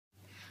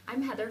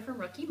I'm Heather from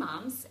Rookie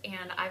Moms,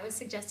 and I was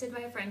suggested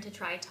by a friend to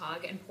try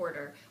Tog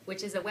Porter,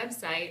 which is a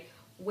website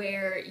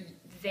where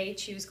they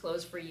choose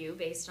clothes for you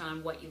based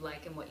on what you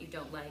like and what you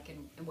don't like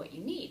and what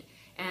you need.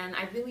 And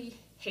I really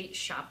hate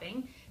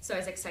shopping, so I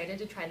was excited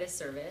to try this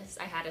service.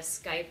 I had a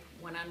Skype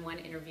one-on-one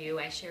interview.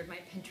 I shared my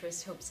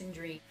Pinterest hopes and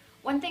dreams.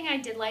 One thing I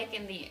did like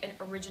in the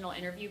original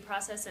interview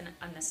process and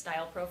on the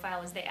style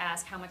profile is they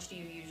ask, how much do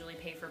you usually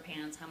pay for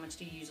pants? How much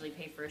do you usually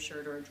pay for a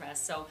shirt or a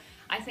dress? So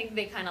I think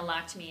they kind of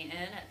locked me in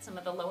at some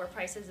of the lower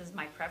prices as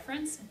my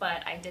preference,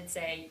 but I did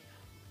say,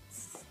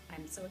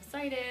 I'm so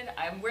excited,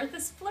 I'm worth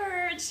a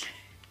splurge.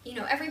 You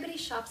know, everybody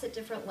shops at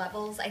different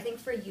levels. I think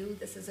for you,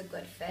 this is a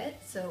good fit.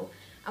 So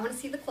I want to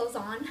see the clothes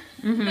on.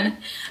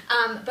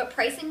 But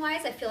pricing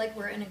wise, I feel like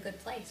we're in a good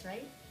place,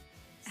 right?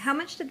 How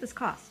much did this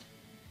cost?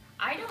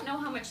 I don't know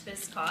how much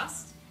this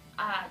cost.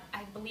 I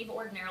believe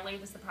ordinarily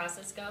as the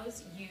process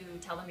goes, you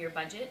tell them your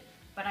budget,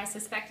 but I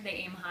suspect they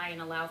aim high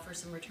and allow for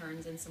some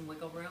returns and some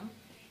wiggle room.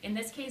 In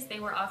this case, they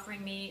were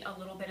offering me a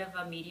little bit of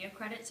a media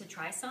credit to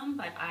try some,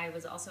 but I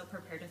was also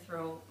prepared to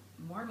throw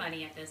more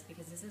money at this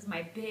because this is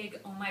my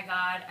big, oh my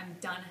God, I'm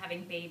done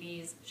having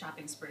babies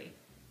shopping spree.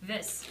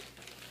 This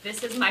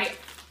is my,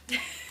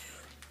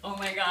 oh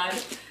my God,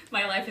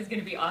 my life is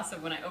gonna be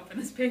awesome when I open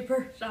this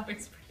paper shopping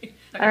spree.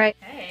 Okay. All right.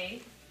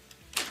 Hey.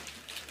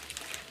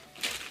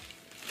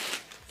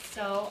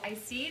 So I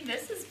see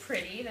this is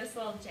pretty, this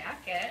little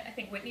jacket. I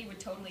think Whitney would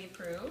totally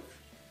approve.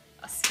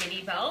 A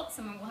skinny belt,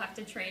 someone will have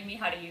to train me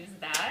how to use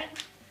that.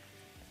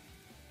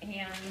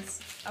 And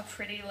a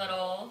pretty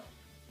little...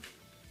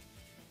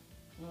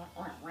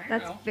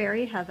 That's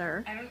very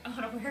Heather. I don't know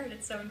how to wear it,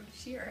 it's so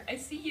sheer. I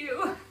see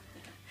you.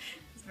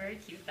 It's very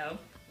cute though.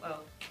 Whoa.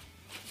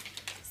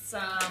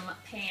 Some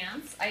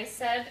pants. I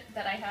said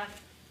that I have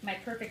my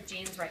perfect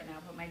jeans right now,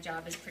 but my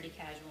job is pretty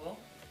casual.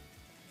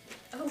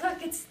 Oh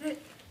look, it's the...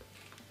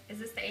 Is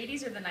this the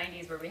 80s or the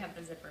 90s where we have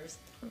the zippers?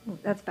 Oh,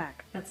 that's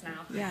back. That's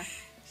now. Yeah.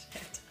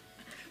 Shit.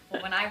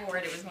 Well, when I wore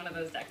it, it was one of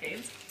those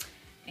decades.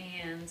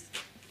 And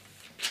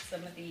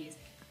some of these.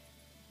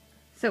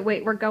 So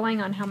wait, we're going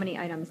on how many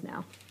items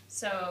now?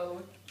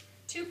 So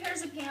 2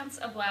 pairs of pants,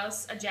 a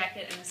blouse, a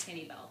jacket, and a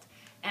skinny belt.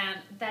 And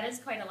that is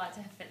quite a lot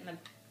to fit in the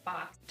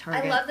box.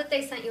 Target. I love that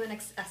they sent you an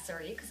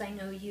accessory because I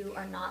know you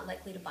are not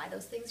likely to buy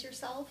those things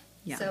yourself.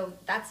 Yeah. So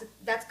that's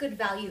good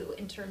value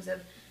in terms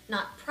of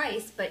not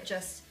price, but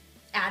just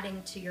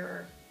adding to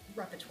your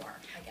repertoire,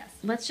 I guess.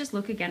 Let's just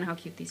look again how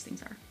cute these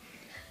things are.